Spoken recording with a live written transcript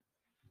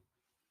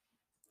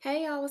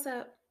Hey y'all, what's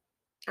up?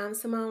 I'm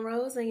Simone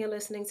Rose, and you're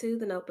listening to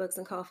the Notebooks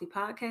and Coffee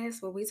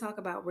podcast, where we talk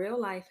about real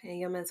life and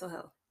your mental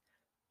health.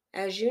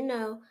 As you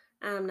know,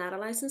 I'm not a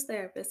licensed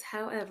therapist.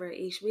 However,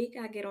 each week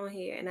I get on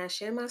here and I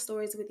share my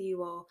stories with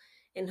you all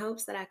in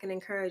hopes that I can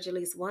encourage at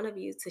least one of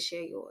you to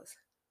share yours.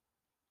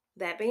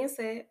 That being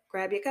said,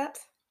 grab your cups.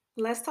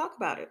 Let's talk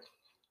about it.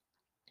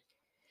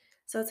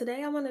 So,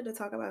 today I wanted to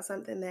talk about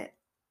something that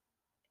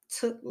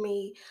took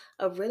me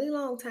a really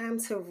long time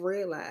to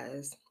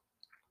realize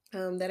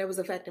that it was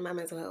affecting my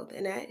mental health,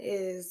 and that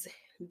is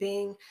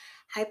being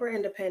hyper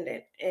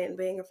independent and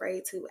being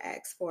afraid to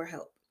ask for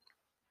help.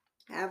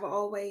 I've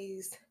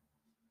always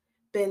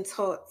been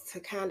taught to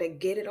kind of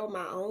get it on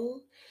my own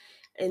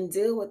and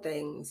deal with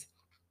things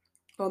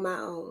on my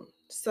own.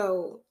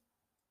 So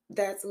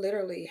that's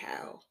literally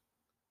how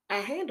I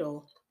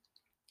handle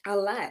a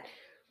lot,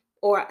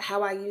 or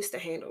how I used to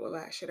handle a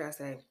lot, should I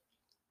say.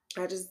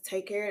 I just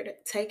take care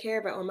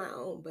of it on my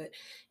own. But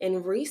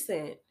in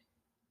recent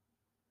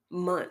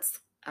months,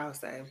 I'll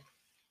say,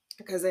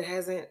 because it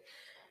hasn't,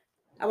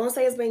 I won't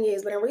say it's been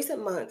years, but in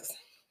recent months,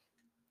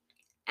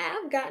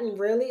 I've gotten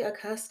really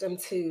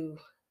accustomed to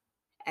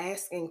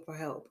asking for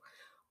help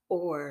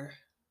or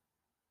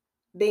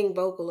being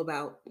vocal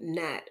about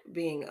not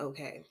being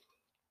okay.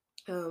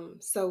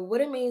 So,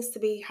 what it means to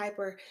be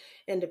hyper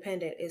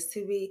independent is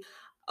to be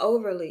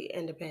overly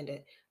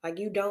independent. Like,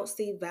 you don't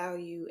see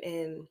value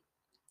in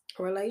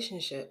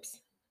relationships.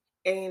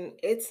 And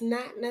it's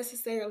not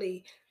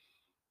necessarily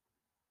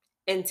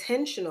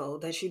intentional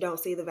that you don't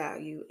see the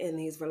value in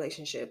these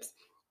relationships,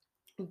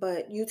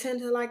 but you tend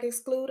to like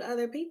exclude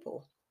other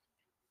people.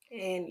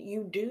 And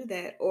you do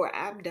that, or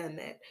I've done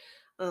that.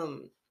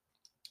 Um,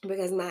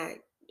 because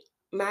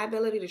my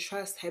ability to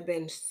trust had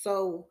been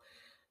so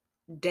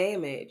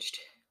damaged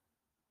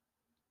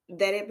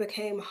that it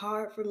became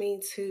hard for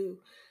me to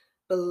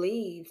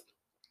believe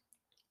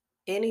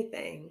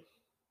anything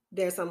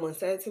that someone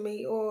said to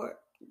me, or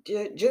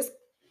just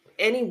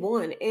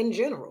anyone in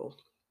general.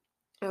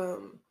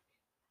 um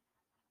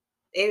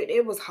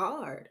it was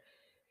hard,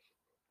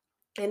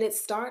 and it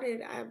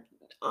started, I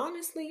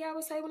would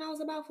say, when I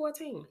was about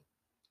 14,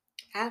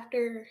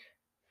 after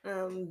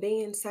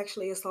being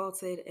sexually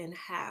assaulted, and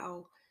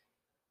how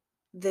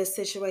the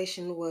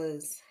situation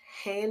was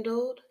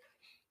handled,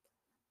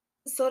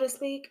 so to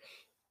speak,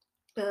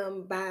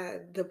 by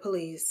the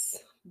police,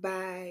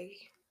 by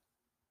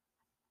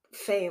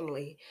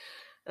family,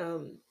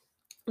 um,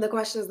 the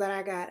questions that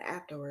I got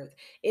afterwards,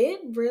 it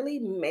really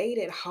made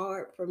it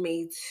hard for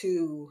me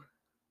to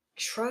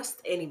trust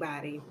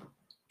anybody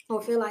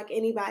or feel like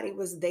anybody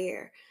was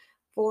there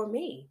for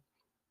me.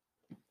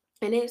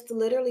 And it's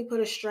literally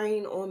put a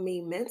strain on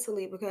me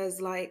mentally because,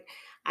 like,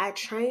 I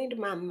trained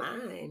my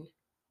mind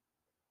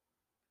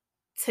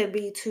to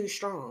be too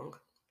strong.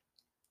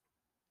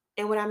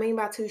 And what I mean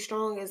by too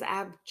strong is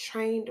I've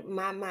trained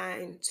my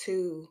mind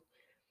to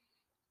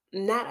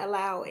not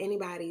allow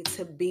anybody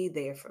to be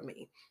there for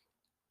me.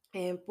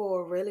 And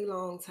for a really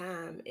long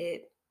time,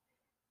 it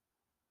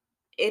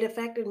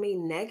affected me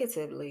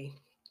negatively,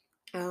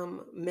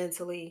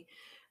 mentally,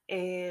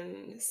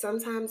 and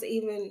sometimes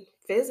even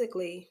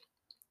physically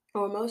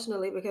or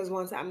emotionally, because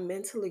once I'm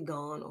mentally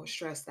gone or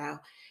stressed out,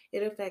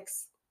 it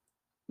affects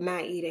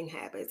my eating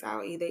habits.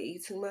 I'll either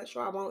eat too much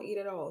or I won't eat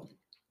at all.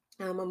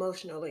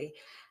 Emotionally,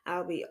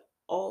 I'll be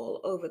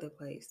all over the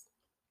place.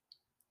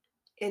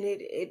 And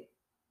it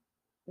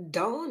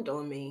dawned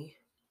on me.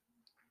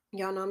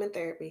 Y'all know I'm in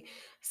therapy.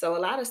 So a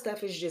lot of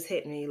stuff is just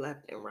hitting me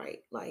left and right.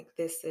 Like,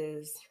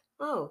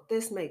 oh,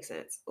 this makes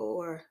sense.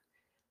 Or,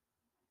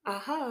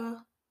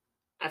 aha,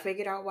 I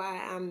figured out why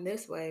I'm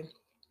this way.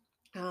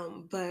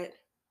 But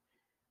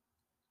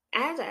I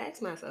had to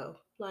ask myself,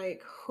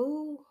 like,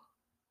 who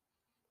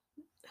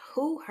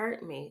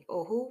hurt me,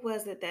 or who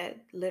was it that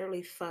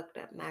literally fucked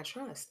up my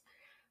trust?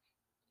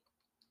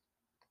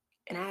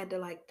 And I had to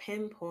like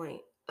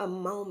pinpoint a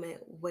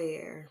moment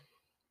where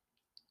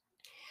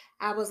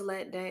I was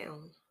let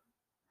down.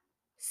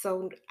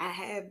 So I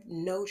have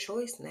no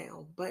choice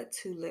now but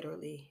to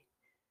literally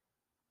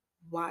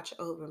watch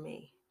over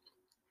me.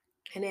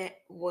 And it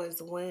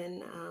was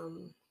when,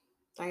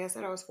 like I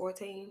said, I was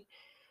 14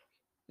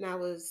 and I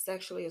was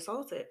sexually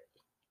assaulted.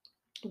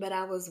 But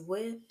I was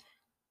with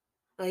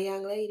a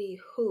young lady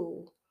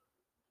who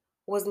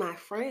was my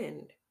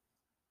friend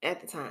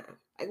at the time.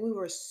 Like, we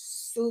were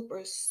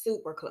super,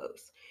 super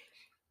close.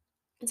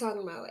 I'm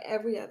talking about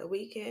every other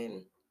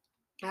weekend,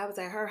 I was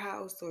at her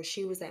house or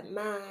she was at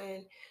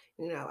mine.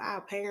 You know, our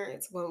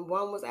parents, when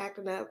one was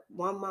acting up,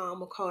 one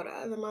mom would call the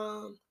other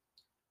mom,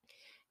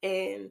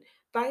 and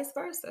vice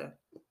versa.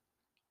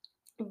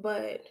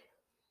 But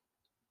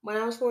when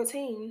I was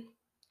 14,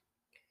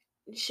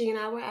 she and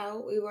I were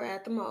out. We were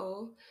at the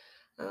mall,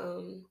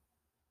 um,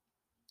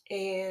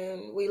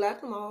 and we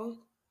left the mall,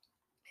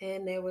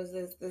 and there was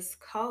this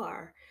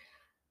car,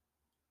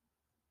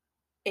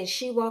 and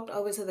she walked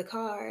over to the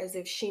car as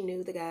if she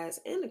knew the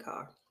guys in the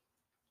car.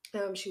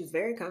 She was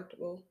very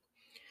comfortable.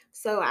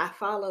 So I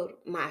followed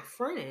my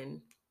friend,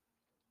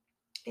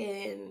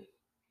 and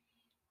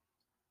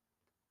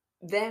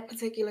that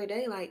particular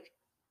day, like,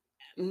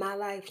 my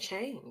life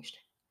changed.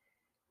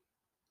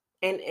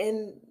 And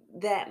in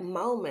that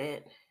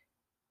moment,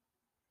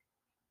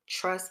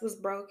 trust was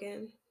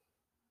broken,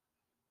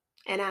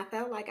 and I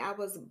felt like I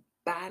was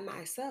by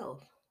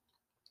myself.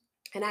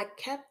 And I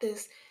kept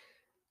this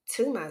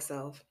to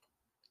myself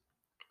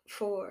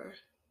for,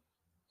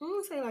 I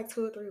want to say, like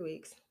 2 or 3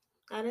 weeks.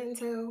 I didn't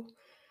tell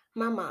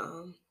my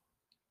mom.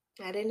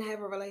 I didn't have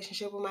a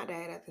relationship with my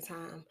dad at the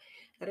time.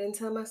 I didn't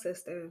tell my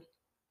sister.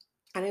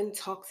 I didn't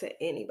talk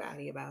to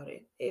anybody about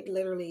it. It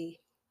literally,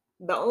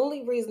 the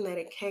only reason that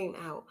it came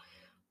out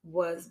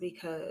was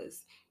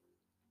because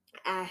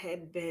I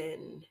had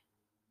been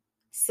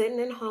sitting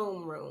in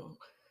homeroom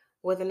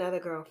with another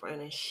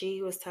girlfriend, and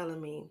she was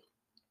telling me,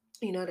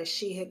 that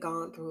she had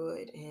gone through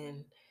it,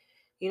 and,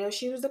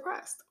 she was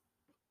depressed.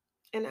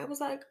 And I was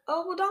like,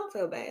 oh, well, don't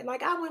feel bad.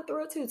 Like, I went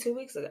through it too 2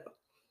 weeks ago.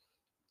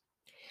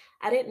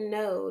 I didn't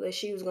know that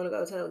she was going to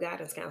go tell the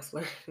guidance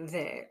counselor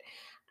that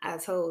I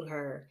told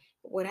her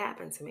what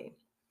happened to me.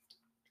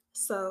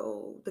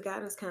 So the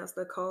guidance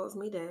counselor calls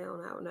me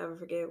down. I'll never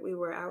forget. We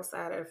were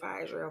outside at a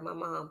fire drill. My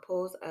mom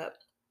pulls up.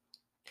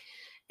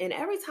 And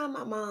every time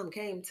my mom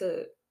came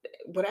to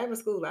whatever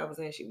school I was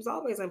in, she was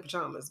always in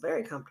pajamas,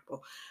 very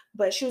comfortable.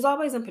 But she was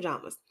always in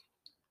pajamas.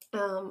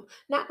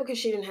 Not because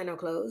she didn't have no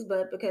clothes,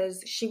 but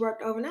because she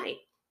worked overnight.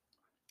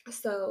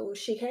 So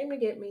she came to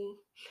get me.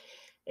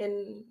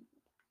 And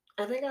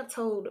I think I've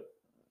told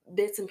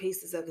bits and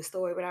pieces of the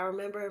story, but I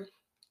remember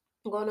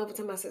going over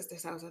to my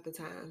sister's house at the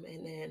time,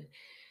 and then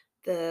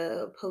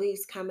the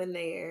police come in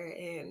there,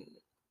 and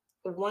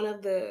one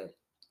of the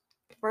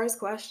first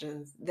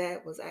questions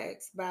that was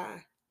asked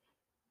by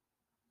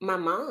my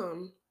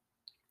mom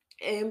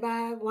and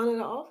by one of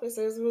the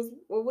officers was,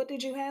 well, what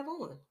did you have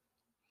on?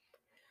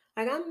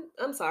 Like,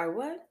 I'm sorry,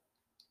 what?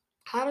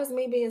 How does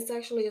me being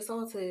sexually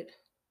assaulted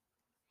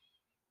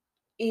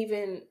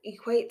even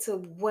equate to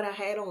what I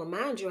had on?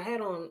 Mind you, I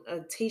had on a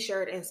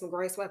t-shirt and some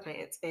gray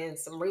sweatpants and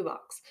some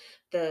Reeboks,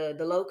 the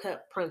low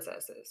cut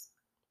princesses.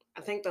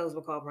 I think those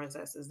were called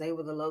princesses. They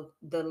were the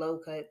low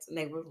cuts, and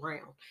they were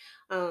round.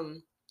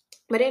 Um,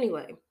 but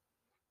anyway,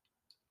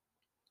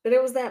 but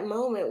it was that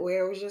moment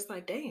where it was just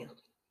like, damn,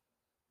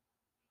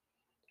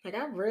 like,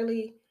 I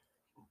really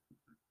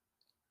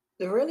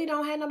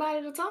don't have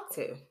nobody to talk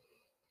to.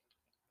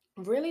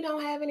 Really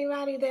don't have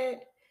anybody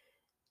that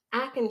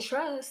I can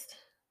trust,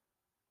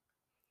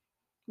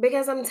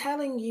 because I'm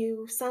telling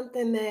you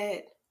something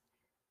that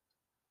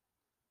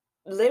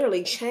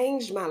literally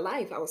changed my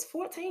life. I was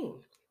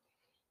 14.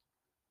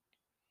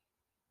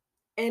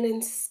 And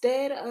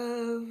instead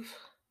of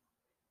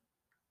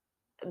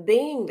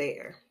being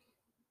there,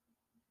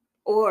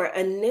 or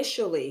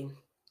initially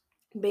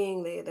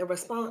being there, the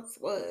response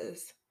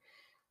was,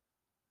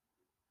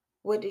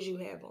 what did you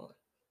have on?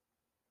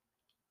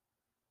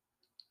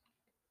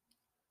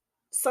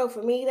 So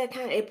for me, that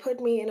kind of, it put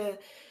me in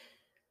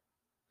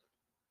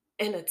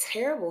a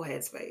terrible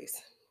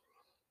headspace.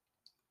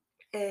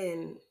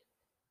 And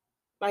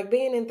like,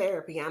 being in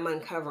therapy, I'm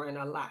uncovering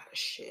a lot of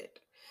shit.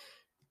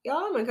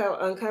 Y'all, I'm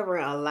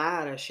uncovering a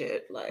lot of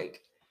shit.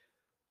 Like,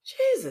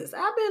 Jesus,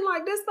 I've been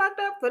like this fucked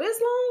up for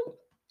this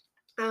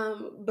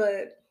long.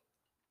 But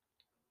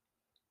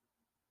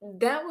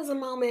that was a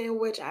moment in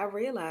which I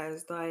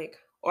realized, like,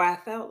 or I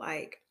felt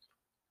like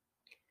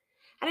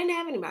I didn't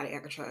have anybody I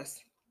could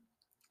trust.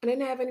 I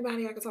didn't have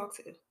anybody I could talk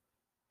to.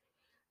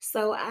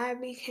 So I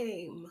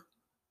became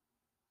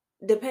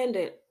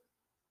dependent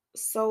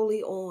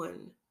solely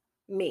on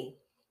me.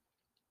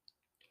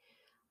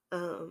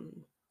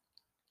 Um,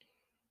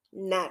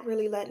 Not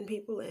really letting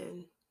people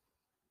in.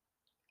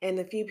 And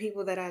the few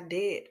people that I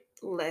did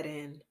let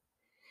in,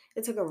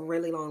 it took a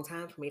really long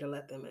time for me to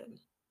let them in,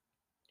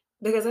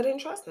 because I didn't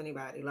trust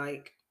anybody.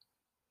 Like,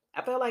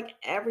 I felt like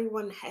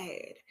everyone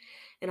had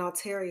an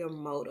ulterior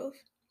motive.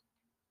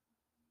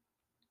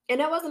 And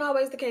that wasn't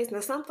always the case. Now,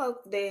 some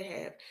folks did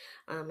have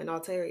an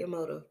ulterior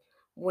motive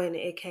when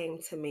it came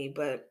to me,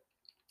 but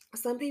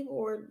some people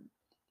were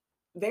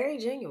very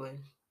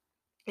genuine.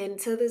 And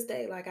to this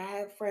day, like, I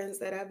have friends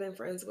that I've been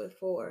friends with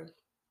for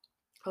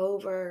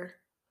over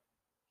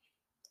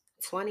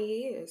 20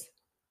 years.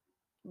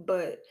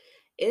 But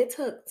it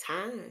took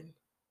time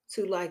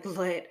to, like,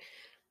 let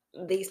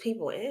these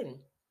people in.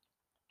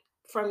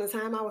 From the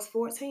time I was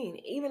 14,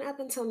 even up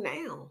until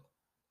now,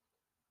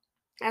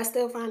 I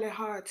still find it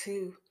hard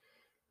to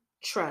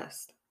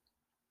trust.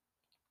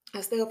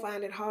 I still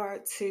find it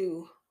hard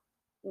to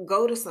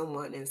go to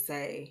someone and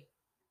say,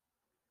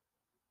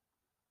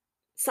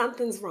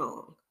 something's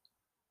wrong,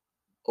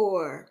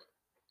 or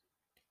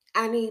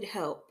I need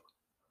help.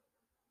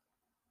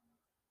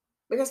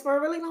 Because for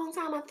a really long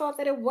time, I thought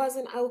that it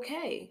wasn't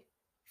okay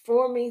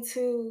for me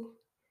to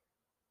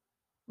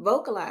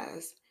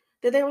vocalize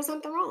that there was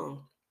something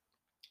wrong,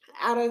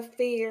 out of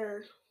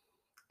fear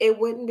it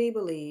wouldn't be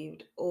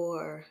believed,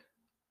 or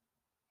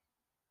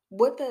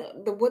what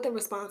the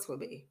response would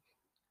be.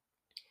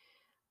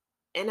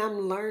 And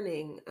I'm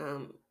learning.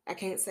 I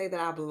can't say that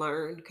I've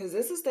learned, because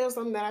this is still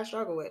something that I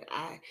struggle with.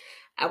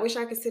 I wish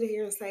I could sit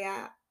here and say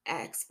I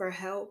asked for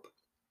help,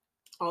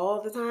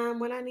 all the time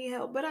when I need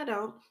help, but I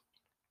don't.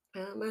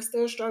 I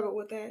still struggle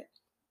with that.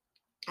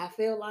 I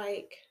feel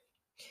like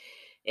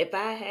if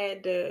I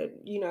had to,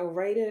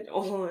 rate it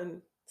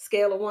on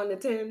scale of 1 to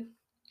 10,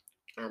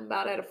 I'm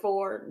about at a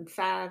 4,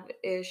 5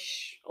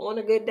 ish on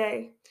a good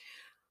day.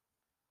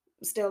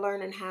 Still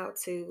learning how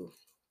to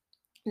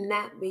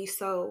not be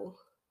so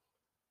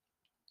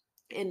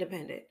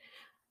independent.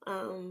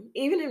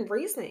 Even in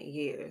recent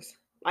years,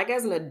 like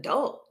as an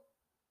adult,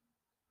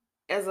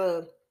 as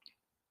a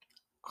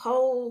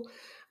whole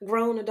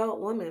grown adult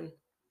woman,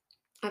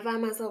 I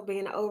find myself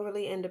being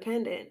overly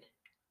independent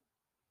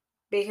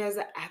because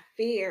I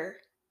fear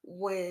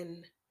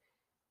when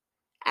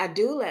I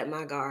do let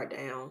my guard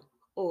down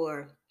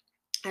or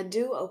I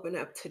do open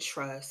up to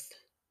trust,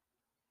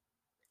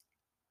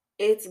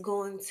 it's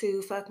going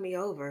to fuck me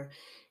over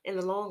in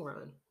the long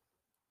run.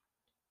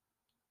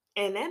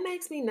 And that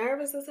makes me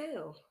nervous as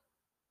hell.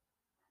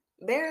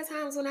 There are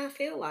times when I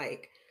feel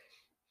like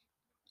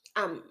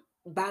I'm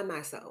by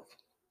myself.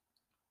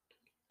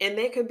 And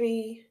there could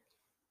be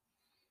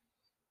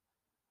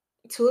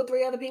two or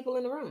three other people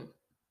in the room.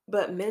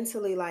 But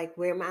mentally, like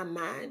where my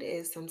mind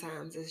is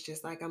sometimes, it's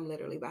just like I'm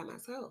literally by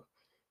myself.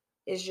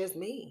 It's just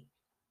me.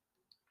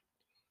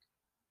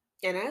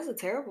 And that's a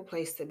terrible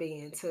place to be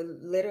in, to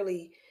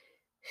literally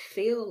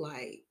feel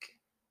like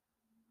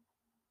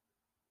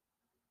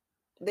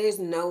there's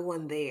no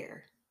one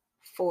there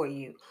for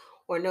you,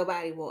 or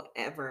nobody will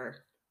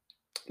ever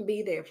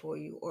be there for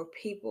you, or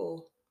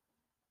people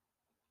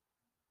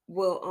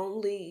will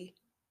only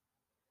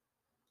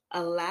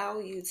allow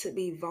you to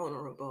be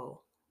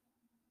vulnerable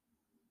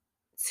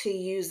to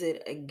use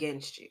it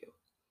against you.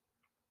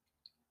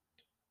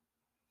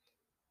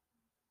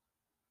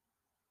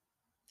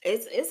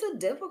 It's a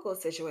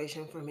difficult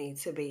situation for me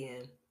to be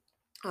in,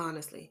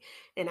 honestly.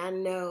 And I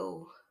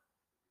know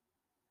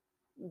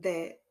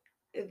that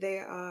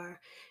there are,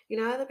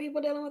 other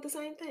people dealing with the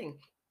same thing.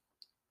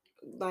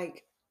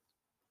 Like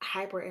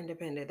hyper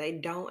independent. They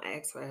don't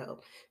ask for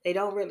help. They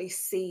don't really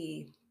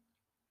see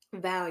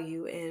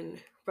value in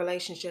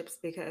relationships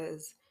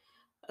because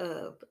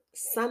of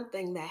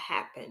something that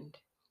happened,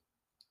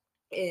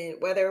 and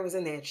whether it was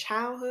in their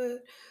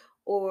childhood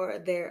or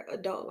their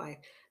adult life.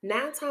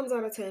 9 times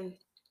out of 10,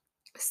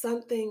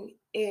 something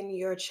in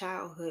your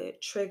childhood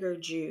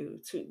triggered you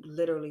to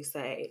literally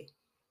say,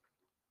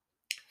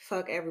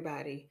 fuck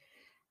everybody.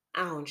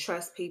 I don't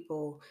trust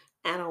people.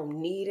 I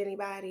don't need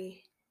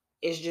anybody.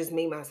 It's just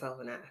me, myself,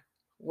 and I.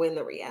 When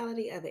the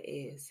reality of it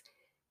is,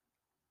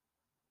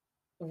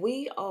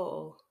 we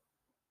all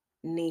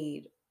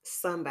need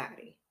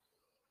somebody.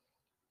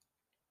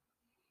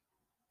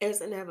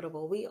 It's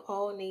inevitable. We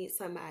all need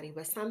somebody,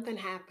 but something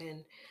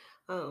happened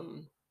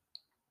um,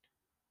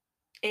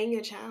 in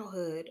your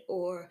childhood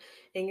or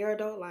in your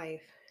adult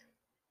life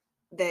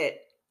that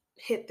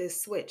hit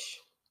this switch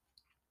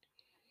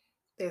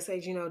that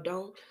says,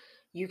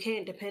 you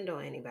can't depend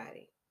on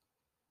anybody.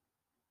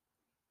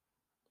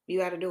 You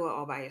got to do it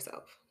all by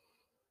yourself.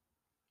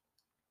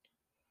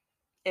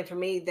 And for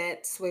me,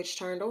 that switch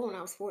turned on when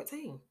I was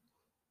 14.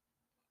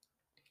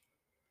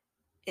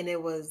 And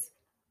it was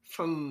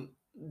from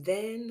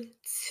then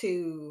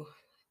to,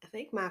 I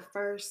think I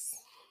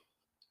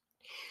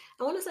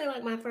want to say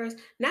like my first,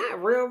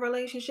 not real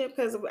relationship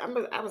because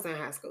I was in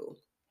high school.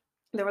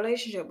 The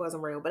relationship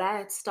wasn't real, but I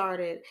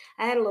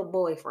had a little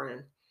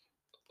boyfriend,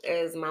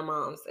 as my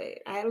mom said.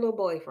 I had a little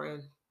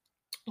boyfriend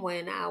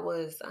when I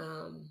was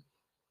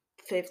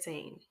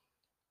 15.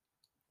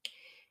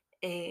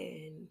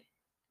 And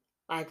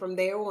like from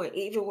there on,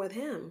 even with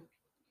him,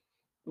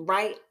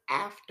 right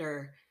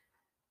after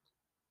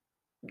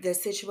the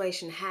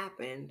situation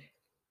happened,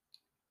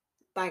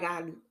 like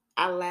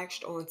I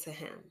latched onto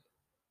him.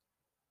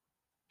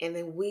 And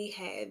then we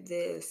had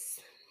this,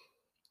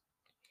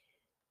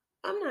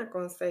 I'm not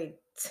gonna say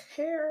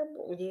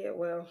terrible, yeah,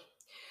 well,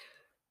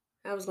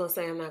 I was gonna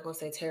say I'm not gonna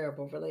say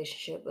terrible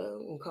relationship, but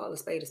we can call a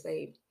spade a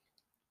spade.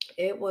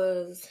 It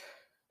was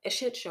a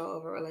shit show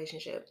of a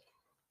relationship,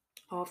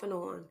 off and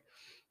on,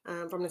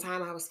 from the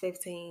time I was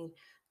 15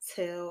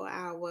 till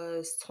I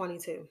was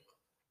 22.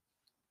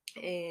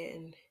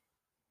 And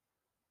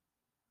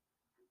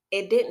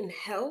it didn't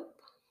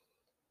help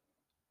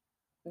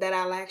that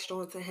I latched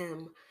onto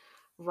him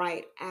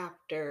right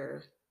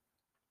after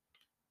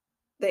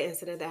the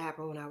incident that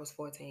happened when I was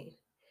 14.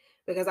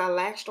 Because I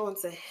latched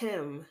onto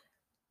him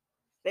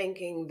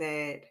thinking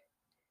that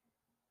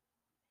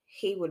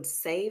he would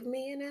save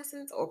me in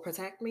essence or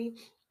protect me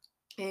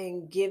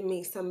and give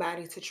me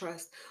somebody to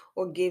trust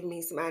or give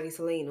me somebody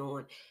to lean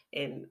on.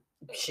 And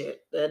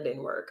shit, that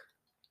didn't work.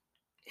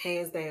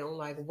 Hands down,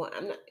 like what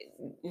I'm not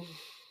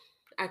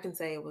I can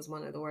say it was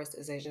one of the worst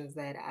decisions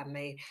that I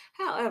made.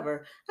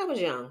 However, I was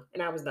young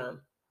and I was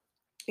dumb.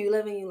 You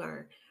live and you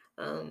learn.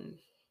 Um,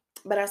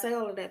 but I say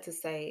all of that to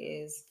say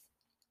is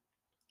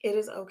it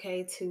is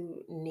okay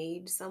to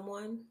need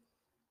someone.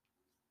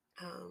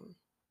 Um,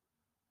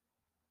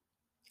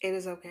 it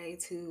is okay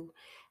to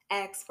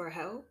ask for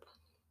help.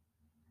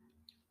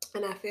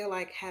 And I feel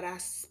like had I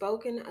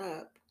spoken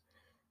up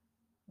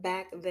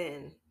back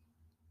then,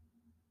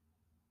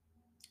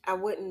 I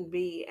wouldn't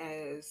be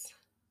as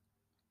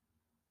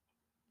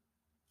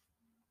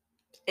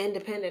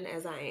independent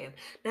as I am.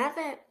 Not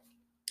that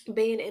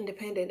being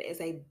independent is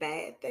a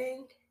bad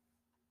thing,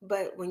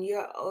 but when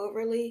you're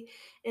overly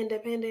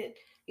independent,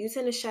 you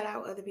tend to shut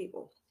out other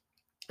people.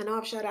 I know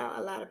I've shut out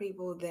a lot of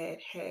people that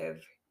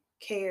have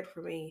cared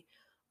for me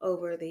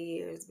over the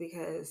years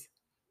because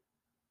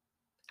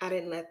I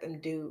didn't let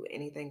them do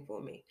anything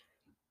for me.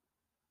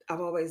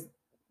 I've always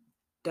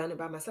done it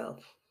by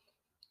myself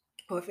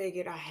or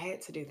figured I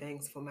had to do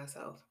things for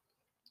myself.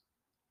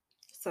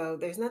 So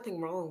there's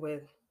nothing wrong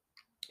with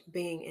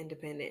being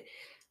independent.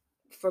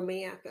 For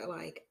me, I feel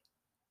like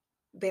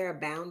there are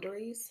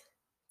boundaries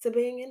to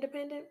being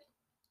independent.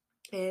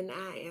 And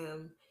I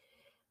am,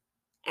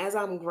 as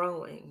I'm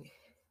growing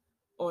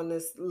on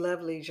this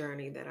lovely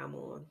journey that I'm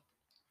on,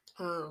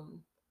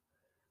 um,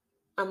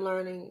 I'm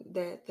learning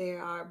that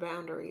there are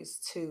boundaries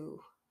to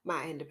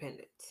my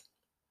independence.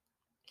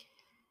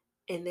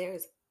 And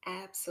there's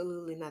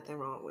absolutely nothing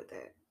wrong with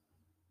that.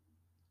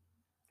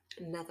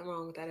 Nothing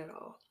wrong with that at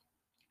all.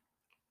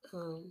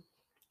 Um,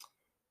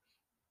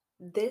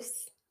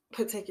 this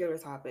particular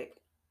topic,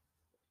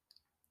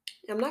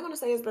 I'm not going to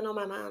say it's been on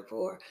my mind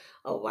for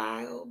a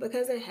while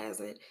because it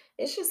hasn't.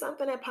 It's just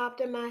something that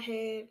popped in my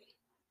head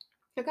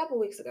a couple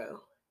weeks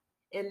ago.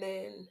 And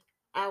then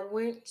I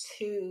went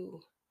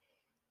to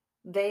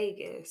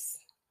Vegas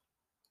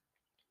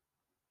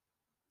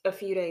a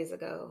few days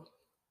ago.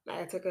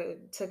 I took a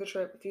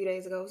trip a few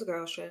days ago. It was a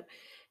girls trip,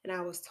 and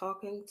I was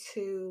talking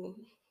to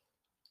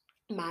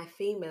my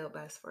female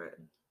best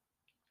friend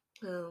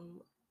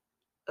um,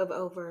 of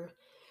over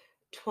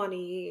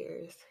 20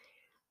 years.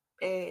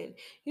 And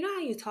you know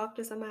how you talk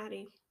to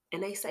somebody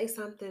and they say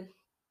something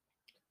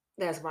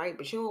that's right,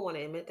 but you don't want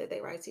to admit that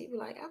they right to you. You be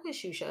like, I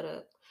wish you shut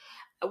up.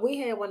 We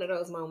had one of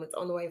those moments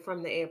on the way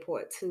from the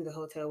airport to the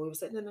hotel. We were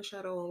sitting in the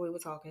shuttle and we were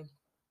talking.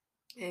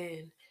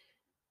 And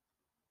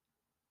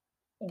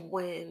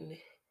when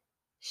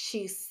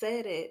she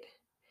said it,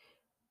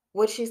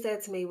 what she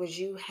said to me was,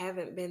 "You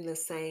haven't been the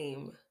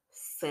same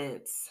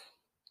since."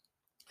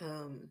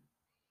 Um,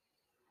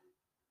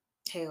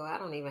 hell, I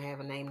don't even have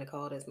a name to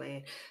call this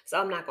man, so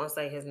I'm not gonna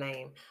say his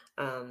name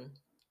um,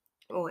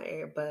 on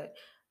air. But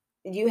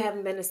you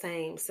haven't been the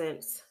same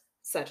since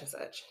such and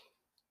such.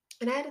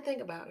 And I had to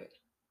think about it,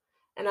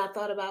 and I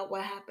thought about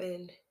what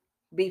happened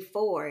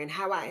before and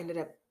how I ended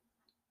up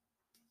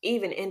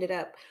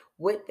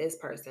with this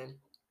person.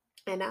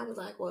 And I was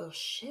like, well,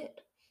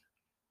 shit,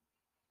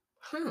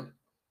 huh?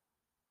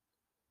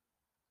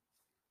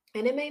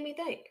 And it made me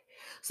think.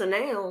 So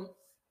now,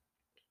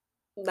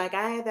 like,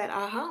 I had that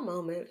aha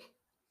moment.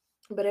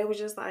 But it was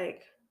just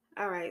like,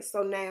 all right,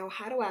 so now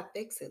how do I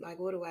fix it? Like,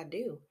 what do I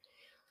do?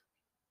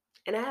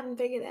 And I haven't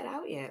figured that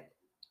out yet.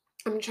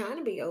 I'm trying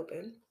to be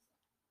open,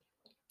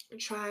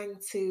 trying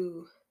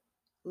to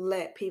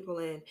let people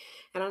in.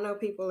 And I know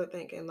people are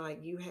thinking, like,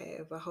 you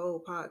have a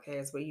whole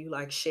podcast where you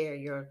like share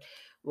your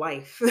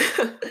life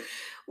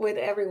with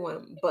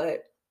everyone.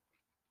 But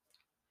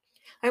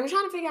I'm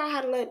trying to figure out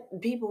how to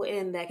let people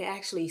in that can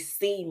actually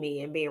see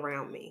me and be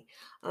around me.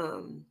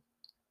 Um,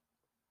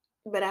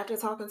 but after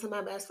talking to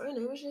my best friend,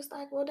 it was just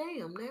like, well,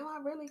 damn, now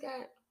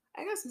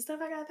I got some stuff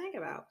I gotta think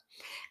about.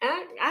 And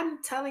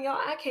I'm telling y'all,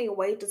 I can't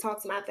wait to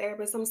talk to my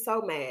therapist. I'm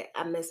so mad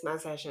I missed my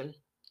session.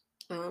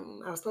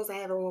 I was supposed to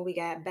have it when we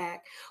got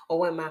back or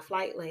when my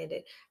flight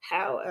landed.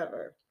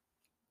 However,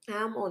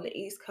 I'm on the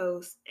East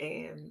Coast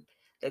and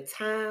the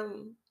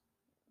time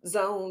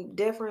zone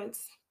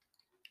difference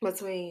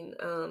between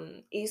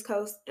East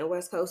Coast and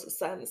West Coast is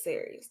something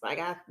serious. Like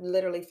I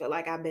literally feel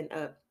like I've been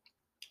up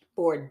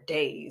for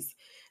days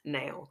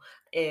now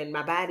and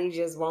my body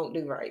just won't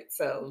do right.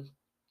 So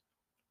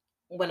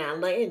when I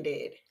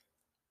landed,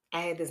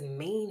 I had this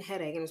mean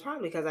headache, and it's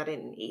probably because I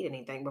didn't eat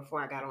anything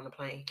before I got on the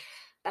plane.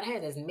 But I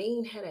had this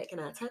mean headache,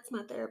 and I texted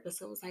my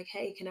therapist and was like,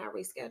 "Hey, can I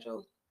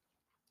reschedule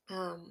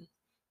um,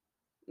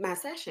 my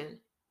session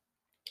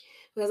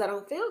because I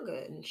don't feel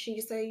good?" And she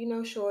said, "You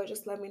know, sure,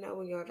 just let me know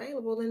when you're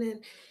available." And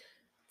then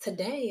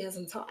today,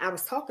 I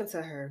was talking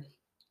to her,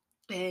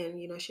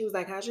 and she was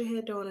like, "How's your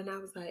head doing?" And I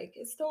was like,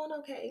 "It's doing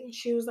okay." And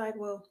she was like,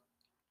 "Well,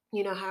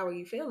 how are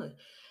you feeling?"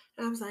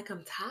 And I was like,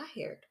 "I'm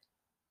tired."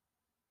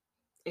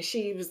 And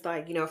she was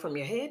like, "From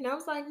your head?" And I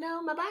was like,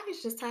 "No, my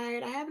body's just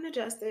tired. I haven't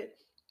adjusted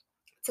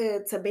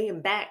to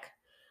being back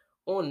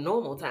on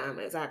normal time,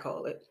 as I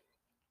call it.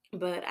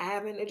 But I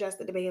haven't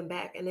adjusted to being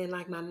back. And then,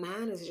 like, my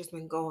mind has just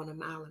been going a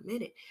mile a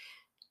minute.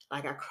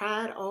 Like, I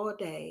cried all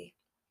day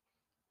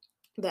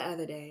the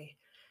other day,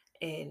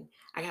 and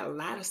I got a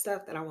lot of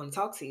stuff that I want to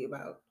talk to you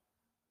about."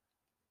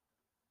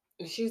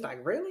 And she's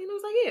like, "Really?" And I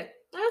was like, "Yeah,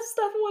 that's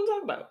stuff I want to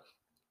talk about."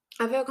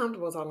 I feel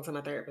comfortable talking to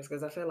my therapist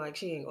because I feel like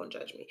she ain't gonna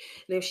judge me.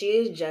 And if she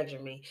is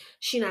judging me,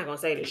 she not gonna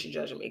say that she's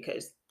judging me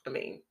because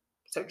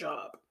it's her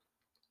job.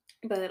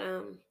 But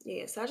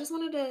yeah, so I just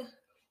wanted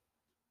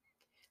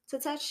to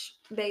touch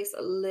base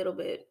a little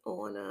bit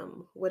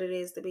on what it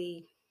is to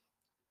be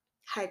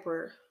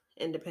hyper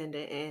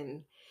independent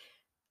and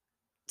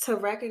to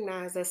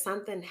recognize that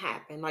something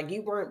happened. Like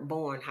you weren't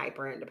born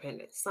hyper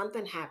independent.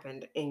 Something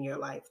happened in your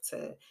life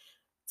to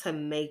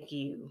make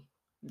you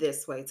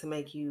this way, to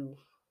make you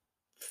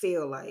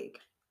feel like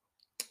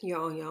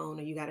you're on your own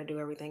and you got to do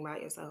everything by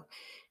yourself.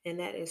 And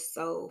that is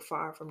so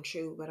far from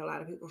true, but a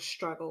lot of people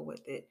struggle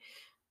with it.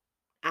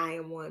 I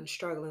am one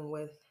struggling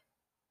with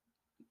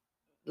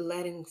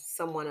letting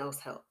someone else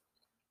help.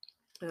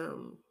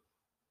 Um,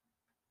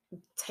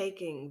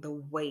 Taking the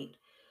weight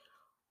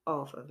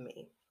off of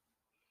me.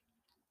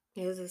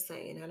 There's a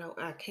saying,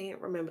 I can't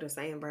remember the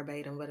saying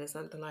verbatim, but it's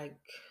something like,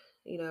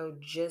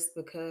 just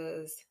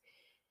because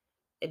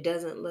it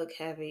doesn't look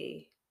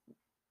heavy,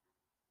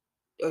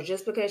 or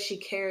just because she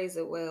carries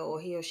it well, or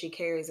he or she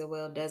carries it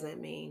well,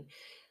 doesn't mean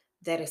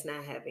that it's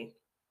not heavy.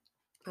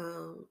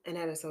 And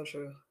that is so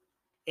true.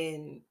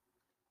 And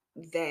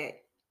that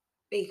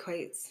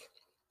equates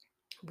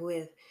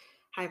with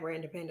hyper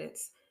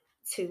independence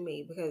to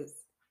me because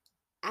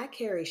I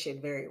carry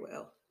shit very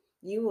well.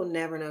 You will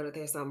never know that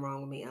there's something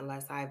wrong with me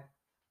unless I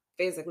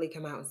physically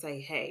come out and say,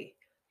 hey,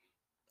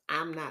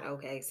 I'm not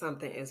okay.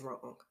 Something is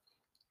wrong.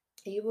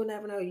 You will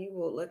never know. You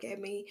will look at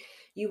me.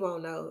 You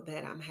won't know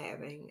that I'm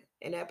having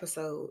an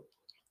episode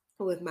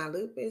with my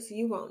lupus.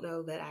 You won't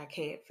know that I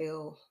can't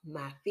feel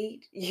my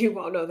feet. You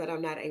won't know that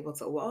I'm not able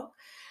to walk.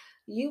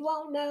 You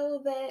won't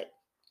know that,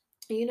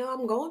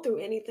 I'm going through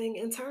anything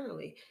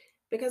internally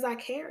because I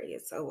carry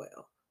it so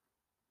well.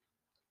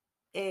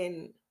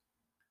 And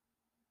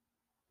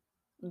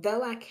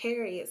though I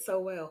carry it so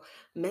well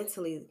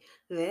mentally,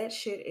 that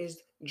shit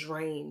is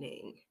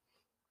draining.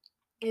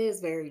 It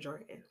is very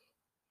draining.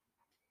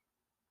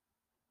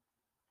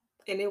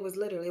 And it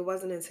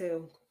wasn't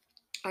until,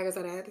 like I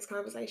said, I had this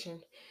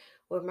conversation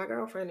with my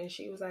girlfriend and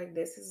she was like,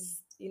 this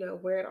is,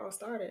 where it all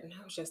started. And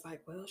I was just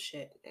like, well,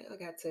 shit, now I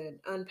got to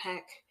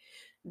unpack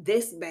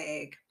this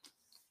bag.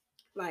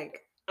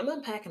 Like, I'm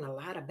unpacking a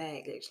lot of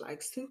baggage,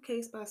 like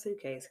suitcase by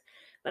suitcase,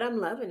 but I'm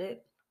loving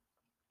it.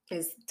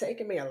 It's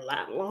taking me a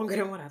lot longer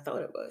than what I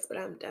thought it was, but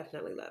I'm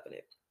definitely loving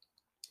it.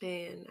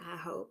 And I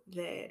hope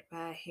that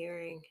by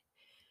hearing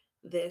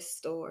this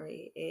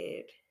story,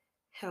 it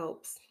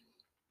helps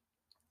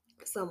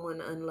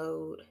someone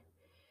unload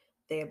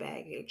their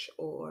baggage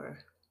or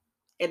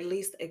at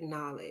least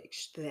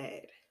acknowledge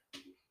that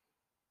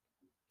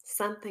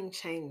something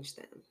changed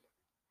them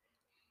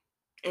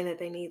and that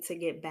they need to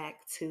get back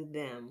to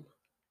them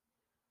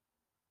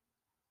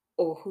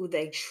or who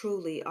they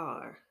truly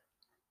are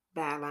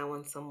by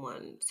allowing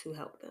someone to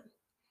help them.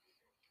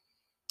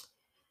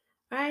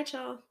 All right,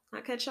 y'all.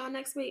 I'll catch y'all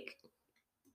next week.